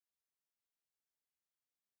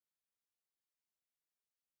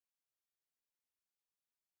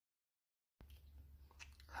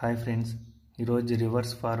Hi friends, ఈరోజు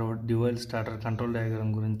reverse forward dual starter control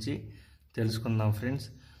diagram గురించి తెలుసుకుందాం.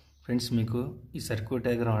 ఫ్రెండ్స్ మీకు ఈ సర్క్యూట్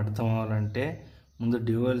డయాగ్రామ్ అర్థం అవ్వాలంటే ముందు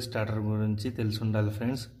డ్యూయల్ స్టార్టర్ గురించి తెలిసి ఉండాలి.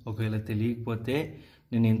 ఫ్రెండ్స్ ఒకవేళ తెలియకపోతే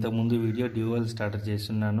నేను ఇంతకుముందు వీడియో డ్యూయల్ స్టార్టర్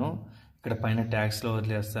చేస్తున్నాను, ఇక్కడ పైన ట్యాగ్స్లో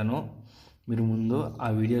వదిలేస్తాను. మీరు ముందు ఆ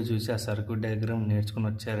వీడియో చూసి ఆ సర్క్యూట్ డయాగ్రామ్ నేర్చుకుని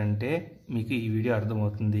వచ్చారంటే మీకు ఈ వీడియో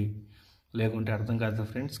అర్థమవుతుంది. లేకుంటే అర్థం కాదు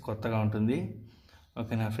ఫ్రెండ్స్, కొత్తగా ఉంటుంది.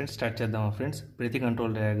 ఓకేనా ఫ్రెండ్స్, స్టార్ట్ చేద్దామా ఫ్రెండ్స్. ప్రతి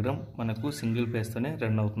కంట్రోల్ డయాగ్రామ్ మనకు సింగిల్ ఫేస్తోనే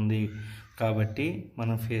రన్ అవుతుంది కాబట్టి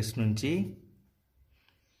మనం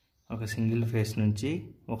సింగిల్ ఫేస్ నుంచి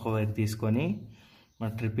ఒక వైర్ తీసుకొని మన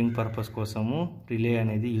ట్రిప్పింగ్ పర్పస్ కోసము రిలే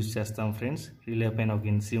అనేది యూజ్ చేస్తాం. ఫ్రెండ్స్ రిలే పైన ఒక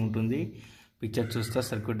ఎన్సీ ఉంటుంది. పిక్చర్ చూస్తే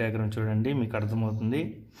సర్క్యూట్ డయాగ్రామ్ చూడండి, మీకు అర్థమవుతుంది.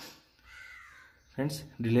 ఫ్రెండ్స్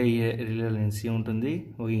రిలేలో ఎన్సీ ఉంటుంది.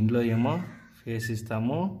 ఒక ఇంట్లో ఏమో ఫేస్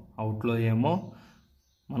ఇస్తాము, అవుట్లో ఏమో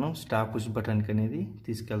మనం స్టాప్ పుష్ బటన్కి అనేది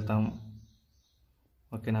తీసుకెళ్తాము.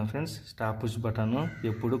 ఓకేనా ఫ్రెండ్స్, స్టాప్ పుష్ బటన్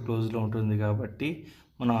ఎప్పుడు క్లోజ్లో ఉంటుంది కాబట్టి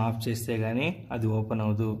మనం ఆఫ్ చేస్తే కానీ అది ఓపెన్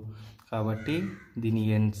అవ్వదు. కాబట్టి దీని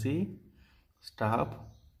ఎన్సీ స్టాప్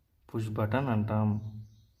పుష్ బటన్ అంటాం.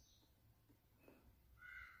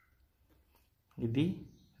 ఇది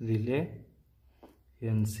రిలే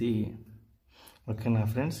ఎన్సీ. ఓకేనా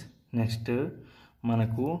ఫ్రెండ్స్, నెక్స్ట్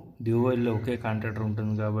మనకు డ్యూయల్లో ఒకే కాంటాక్టర్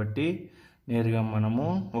ఉంటుంది కాబట్టి నేరుగా మనము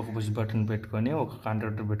ఒక పుష్ బటన్ పెట్టుకొని ఒక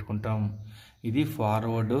కాంటాక్టర్ పెట్టుకుంటాం. ఇది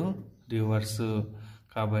ఫార్వర్డ్ రివర్స్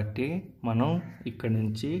కాబట్టి మనం ఇక్కడ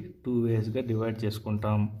నుంచి 2 వేస్గా డివైడ్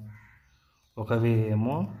చేసుకుంటాం. ఒక వే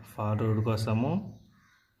ఏమో ఫార్వర్డ్ కోసము,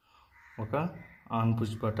 ఒక ఆన్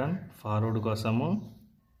పుష్ బటన్ ఫార్వర్డ్ కోసము,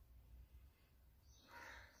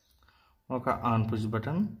 ఒక ఆన్ పుష్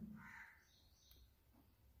బటన్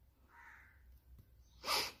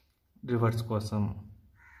రివర్స్ కోసం.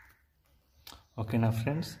 ఓకేనా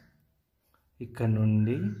ఫ్రెండ్స్, ఇక్కడ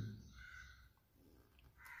నుండి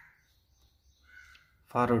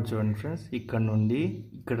ఫార్వర్డ్ చూడండి ఫ్రెండ్స్. ఇక్కడ నుండి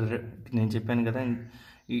ఇక్కడ నేను చెప్పాను కదా,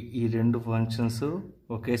 ఈ రెండు ఫంక్షన్స్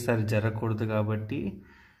ఒకేసారి జరగకూడదు కాబట్టి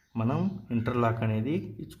మనం ఇంటర్లాక్ అనేది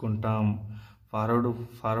ఇచ్చుకుంటాం.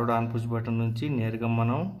 ఫార్వర్డ్ ఆన్ పుష్ బటన్ నుంచి నేరుగా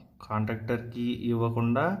మనం కాంటాక్టర్కి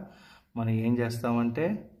ఇవ్వకుండా మనం ఏం చేస్తామంటే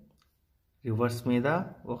రివర్స్ మీద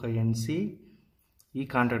ఒక ఎన్సీ, ఈ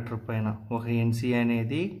కాంటాక్టర్ పైన ఒక ఎన్సీ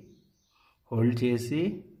అనేది హోల్డ్ చేసి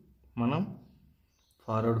మనం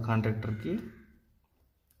ఫార్వర్డ్ కాంటాక్టర్కి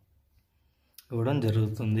ఇవ్వడం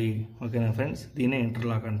జరుగుతుంది. ఓకేనా ఫ్రెండ్స్, దీనే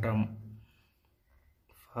ఇంటర్లాక్ అంటాం.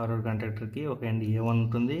 ఫార్వర్డ్ కాంటాక్టర్కి ఒక ఎండ్ A1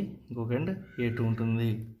 ఉంటుంది, ఇంకొక ఎండ్ A2 ఉంటుంది.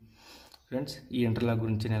 ఫ్రెండ్స్ ఈ ఇంటర్లాక్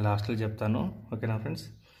గురించి నేను లాస్ట్లో చెప్తాను. ఓకేనా ఫ్రెండ్స్,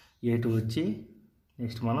 A2 వచ్చి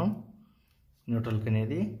నెక్స్ట్ మనం న్యూట్రల్కి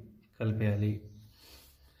అనేది కలిపేయాలి.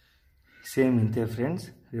 సేమ్ ఇంతే friends,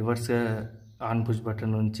 reverse on push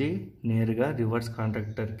button నుంచి నేరుగా రివర్స్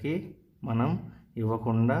కాంటాక్టర్కి మనం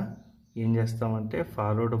ఇవ్వకుండా ఏం చేస్తామంటే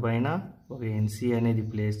ఫార్వర్డ్ పైన ఒక ఎన్సీ అనేది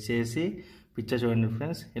ప్లేస్ చేసి, పిక్చర్ చూడండి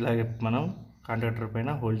ఫ్రెండ్స్, ఇలాగే మనం కాంటాక్టర్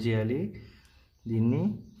పైన హోల్డ్ చేయాలి. దీన్ని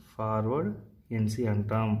ఫార్వర్డ్ ఎన్సీ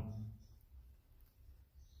అంటాం.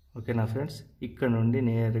 ఓకేనా ఫ్రెండ్స్, ఇక్కడ నుండి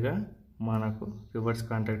నేరుగా మనకు రివర్స్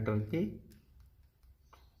కాంటాక్టర్కి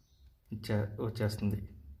వచ్చేస్తుంది.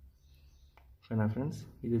 ఓకేనా ఫ్రెండ్స్,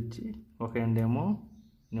 ఇది వచ్చి ఒక ఎండ్ ఏమో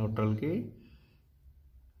న్యూట్రల్కి,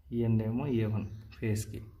 ఈ ఎండ్ ఏమో A1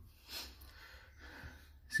 ఫేస్కి.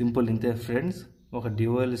 సింపుల్ ఇంతే ఫ్రెండ్స్. ఒక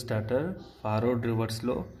డ్యూయల్ స్టార్టర్ ఫార్వర్డ్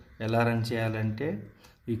రివర్స్లో ఎలా రన్ చేయాలంటే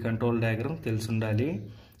ఈ కంట్రోల్ డయాగ్రామ్ తెలిసి ఉండాలి.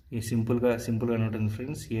 ఈ సింపుల్గా ఉంటుంది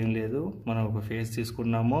ఫ్రెండ్స్. ఏం లేదు, మనం ఒక ఫేస్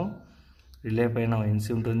తీసుకున్నాము, రిలే పైన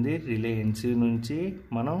ఎన్సీ ఉంటుంది. రిలే ఎన్సీ నుంచి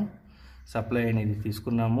మనం సప్లై అనేది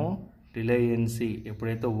తీసుకున్నాము. రిలే ఎన్సీ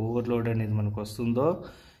ఎప్పుడైతే ఓవర్లోడ్ అనేది మనకు వస్తుందో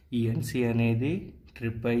ఈ ఎన్సీ అనేది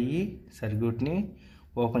ట్రిప్ అయ్యి సర్క్యూట్ని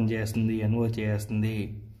ఓపెన్ చేస్తుంది, ఎన్ఓ చేస్తుంది.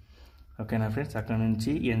 ఓకేనా ఫ్రెండ్స్, అక్కడ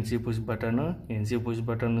నుంచి ఎన్సీ పుష్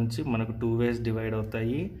బటన్ నుంచి మనకు 2 వేస్ డివైడ్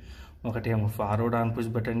అవుతాయి. ఒకటేమో ఫార్వర్డ్ ఆన్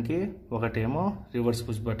పుష్ బటన్కి, ఒకటేమో రివర్స్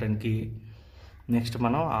పుష్ బటన్కి. నెక్స్ట్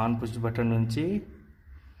మనం ఆన్ పుష్ బటన్ నుంచి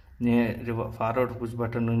ఫార్వర్డ్ పుష్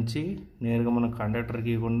బటన్ నుంచి నేరుగా మనం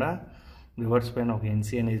కాంటాక్టర్కి ఇవ్వకుండా రివర్స్ పైన ఒక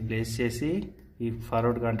ఎన్సీ అనేది ప్లేస్ చేసి ఈ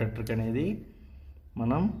ఫార్వర్డ్ కాంటాక్టర్కి అనేది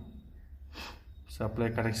మనం సప్లై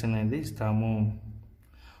కనెక్షన్ అనేది ఇస్తాము.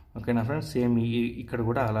 ఓకేనా ఫ్రెండ్స్, సేమ్ ఇక్కడ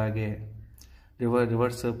కూడా అలాగే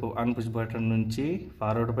రివర్స్ ఆన్ పుష్ బటన్ నుంచి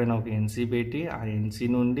ఫార్వర్డ్ పైన ఒక ఎన్సీ పెట్టి ఆ ఎన్సీ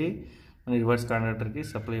నుండి మన రివర్స్ కాంటాక్టర్కి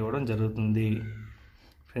సప్లై ఇవ్వడం జరుగుతుంది.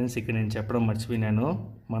 ఫ్రెండ్స్ ఇక్కడ నేను చెప్పడం మర్చిపోయినాను,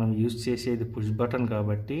 మనం యూజ్ చేసేది పుష్ బటన్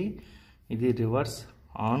కాబట్టి, ఇది రివర్స్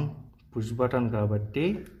ఆన్ పుష్ బటన్ కాబట్టి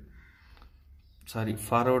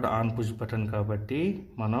ఫార్వర్డ్ ఆన్ పుష్ బటన్ కాబట్టి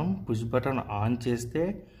మనం పుష్ బటన్ ఆన్ చేస్తే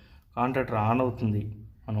కాంటాక్టర్ ఆన్ అవుతుంది,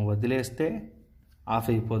 మనం వదిలేస్తే ఆఫ్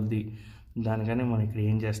అయిపోద్ది. దానికని మనం ఇక్కడ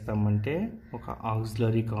ఏం చేస్తామంటే ఒక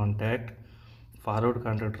ఆక్సిలరీ కాంటాక్ట్ ఫార్వర్డ్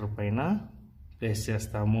కాంటాక్టర్ పైన ప్లేస్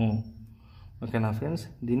చేస్తాము. ఓకేనా ఫ్రెండ్స్,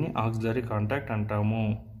 దీన్ని ఆక్సిలరీ కాంటాక్ట్ అంటాము.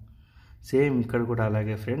 సేమ్ ఇక్కడ కూడా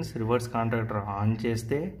అలాగే ఫ్రెండ్స్, రివర్స్ కాంటాక్టర్ ఆన్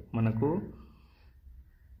చేస్తే మనకు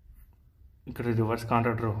ఇక్కడ రివర్స్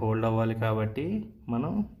కాంటాక్టర్ హోల్డ్ అవ్వాలి కాబట్టి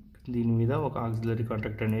మనం దీని మీద ఒక ఆక్సిలరీ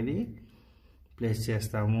కాంటాక్ట్ అనేది ప్లేస్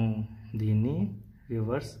చేస్తాము. దీన్ని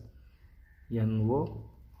రివర్స్ NO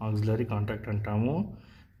ఆక్సిలరీ కాంటాక్ట్ అంటాము.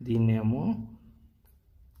 దీన్నేమో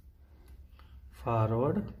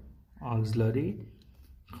ఫార్వర్డ్ ఆక్సిలరీ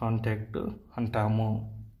కాంటాక్ట్ అంటాము.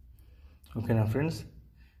 ఓకేనా ఫ్రెండ్స్,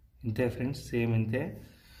 ఇంతే ఫ్రెండ్స్, సేమ్ ఇంతే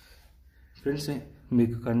ఫ్రెండ్స్.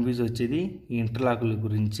 మీకు కన్ఫ్యూజ్ వచ్చేది ఈ ఇంటర్లాకుల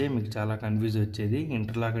గురించే, మీకు చాలా కన్ఫ్యూజ్ వచ్చేది.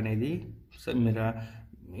 ఇంటర్లాక్ అనేది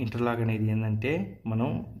ఏంటంటే మనం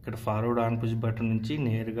ఇక్కడ ఫార్వర్డ్ ఆన్ పుష్ బటన్ నుంచి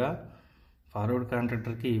నేరుగా ఫార్వర్డ్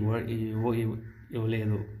కాంటాక్టర్కి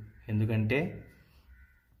ఇవ్వలేదు. ఎందుకంటే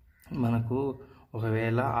మనకు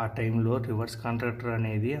ఒకవేళ ఆ టైంలో రివర్స్ కాంటాక్టర్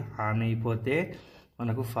అనేది ఆన్ అయిపోతే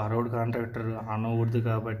మనకు ఫార్వర్డ్ కాంటాక్టర్ ఆన్ అవ్వదు.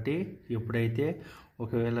 కాబట్టి ఎప్పుడైతే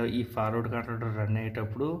ఒకవేళ ఈ ఫార్వర్డ్ కాంటాక్టర్ రన్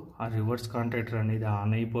అయ్యేటప్పుడు ఆ రివర్స్ కాంటాక్టర్ అనేది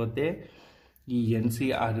ఆన్ అయిపోతే ఈ NC,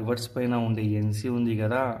 ఆ రివర్స్ పైన ఉండే NC ఉంది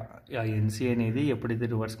కదా, ఆ NC అనేది ఎప్పుడైతే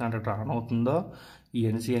రివర్స్ కాంటాక్టర్ ఆన్ అవుతుందో ఈ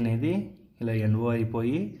NC అనేది ఇలా NO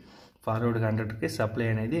అయిపోయి ఫార్వర్డ్ కాంటాక్టర్కి సప్లై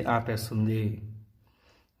అనేది ఆపేస్తుంది.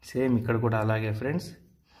 సేమ్ ఇక్కడ కూడా అలాగే friends,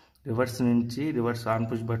 reverse on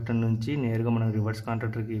push button నుంచి నేరుగా మనం రివర్స్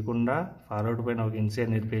కాంటాక్టర్కి ఇవ్వకుండా ఫార్వర్డ్ పైన ఒక NC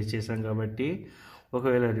అనేది ప్లేస్ చేసాం కాబట్టి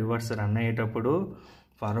ఒకవేళ రివర్స్ రన్ అయ్యేటప్పుడు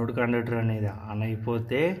ఫార్వర్డ్ కాంటాక్టర్ అనేది ఆన్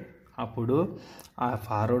అయిపోతే అప్పుడు ఆ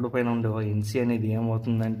ఫార్వర్డ్ పైన ఉండే NC అనేది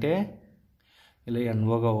ఏమవుతుందంటే ఇలా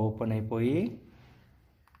NOగా ఓపెన్ అయిపోయి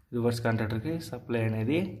రివర్స్ కాంటాక్టర్కి సప్లై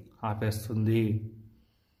అనేది ఆపేస్తుంది.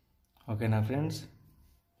 ఓకేనా ఫ్రెండ్స్,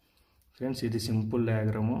 ఇది సింపుల్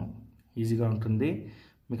డయాగ్రాము, ఈజీగా ఉంటుంది.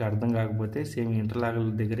 మీకు అర్థం కాకపోతే సేమ్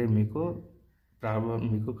ఇంటర్లాకుల దగ్గరే మీకు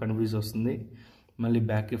కన్ఫ్యూజ్ వస్తుంది. మళ్ళీ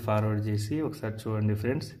బ్యాక్కి ఫార్వర్డ్ చేసి ఒకసారి చూడండి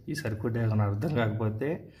ఫ్రెండ్స్. ఈ సర్క్యూట్ డయాగ్రామ్ అర్థం కాకపోతే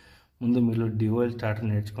ముందు మీరు DOL స్టార్టర్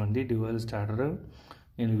నేర్చుకోండి. DOL స్టార్టర్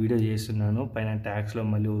నేను వీడియో చేస్తున్నాను, పైన ట్యాగ్స్లో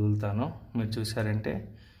మళ్ళీ వదులుతాను. మీరు చూసారంటే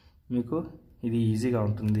మీకు ఇది ఈజీగా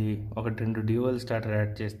ఉంటుంది. 1-2 DOL స్టార్టర్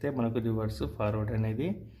యాడ్ చేస్తే మనకు రివర్స్ ఫార్వర్డ్ అనేది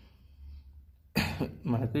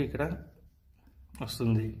మనకు ఇక్కడ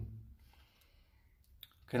వస్తుంది.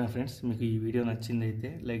 ఓకేనా ఫ్రెండ్స్, మీకు ఈ వీడియో నచ్చిందైతే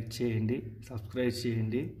లైక్ చేయండి, సబ్స్క్రైబ్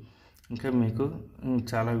చేయండి. ఇంకా మీకు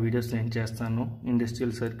చాలా వీడియోస్ నేను చేస్తాను.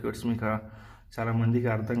 ఇండస్ట్రియల్ సర్క్యూట్స్ మీకు చాలామందికి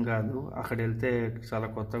అర్థం కాదు, అక్కడ వెళ్తే చాలా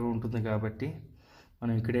కొత్తగా ఉంటుంది కాబట్టి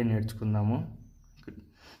మనం ఇక్కడే నేర్చుకుందాము.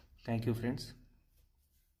 Thank you friends.